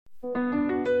Welcome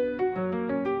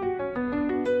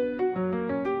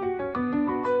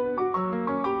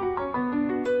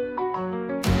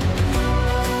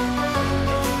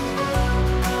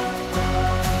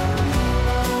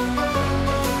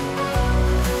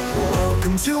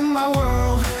to my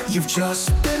world, you've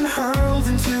just been hurled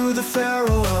into the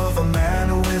pharaoh of a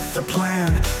man with a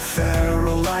plan.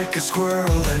 Pharaoh like a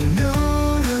squirrel and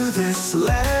new to this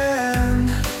land,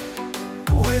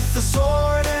 with a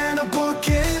sword and a book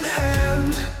in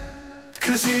hand.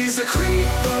 Cause he's a creeper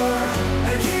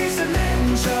and he's a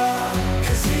ninja,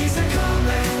 cause he's a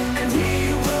comin and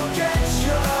he will get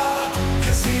ya.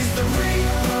 Cause he's the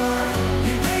reaper,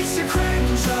 he makes you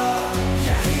crinja.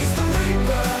 Yeah, he's the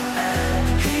reaper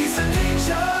and he's a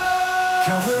ninja,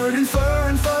 covered in fur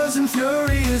and fuzz and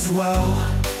fury as well.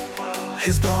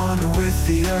 His bond with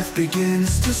the earth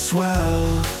begins to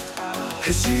swell.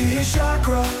 His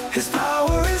chakra, his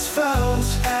power is felt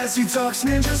as he tucks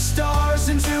ninja stars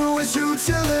into his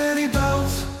utility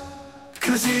belt.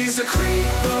 Cause he's a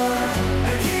creeper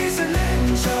and he's a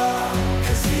ninja,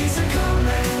 cause he's a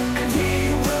comin and he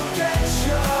will get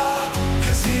ya.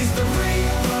 Cause he's the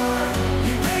reaper,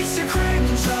 he makes you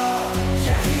crinja.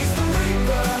 Yeah, he's the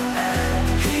reaper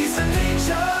and he's a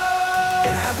ninja.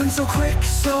 It happened so quick,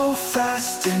 so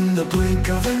fast, in the blink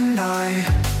of an eye.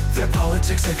 Their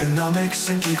politics, economics,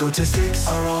 and egotistics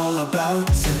are all about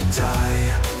to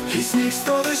die. He sneaks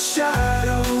through the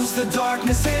shadows, the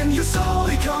darkness in your soul.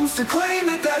 He comes to claim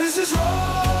it, that is his role.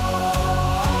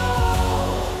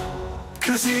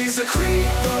 Cause he's a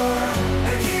creeper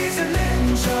and he's a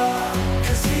ninja,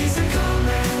 cause he's a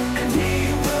comin and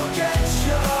he will get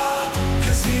ya.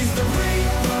 Cause he's the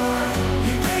reaper,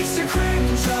 he makes you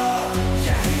crinja.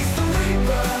 Yeah, he's the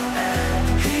reaper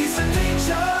and he's a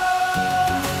ninja.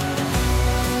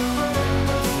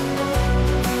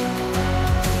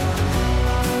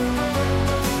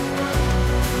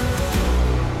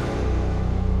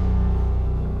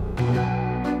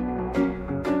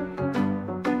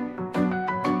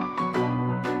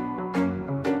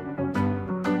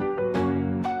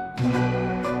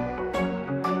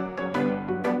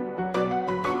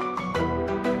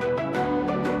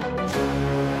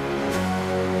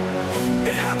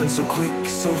 It happened so quick,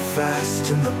 so fast,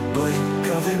 in the blink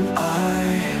of an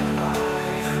eye.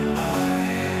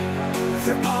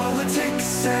 Their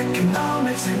politics,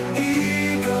 economics, and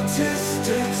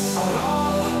egotistics are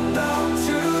all about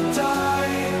to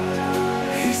die.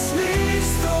 He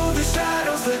sneaks through the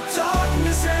shadows, the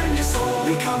darkness, and your soul.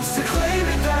 He comes to claim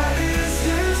it.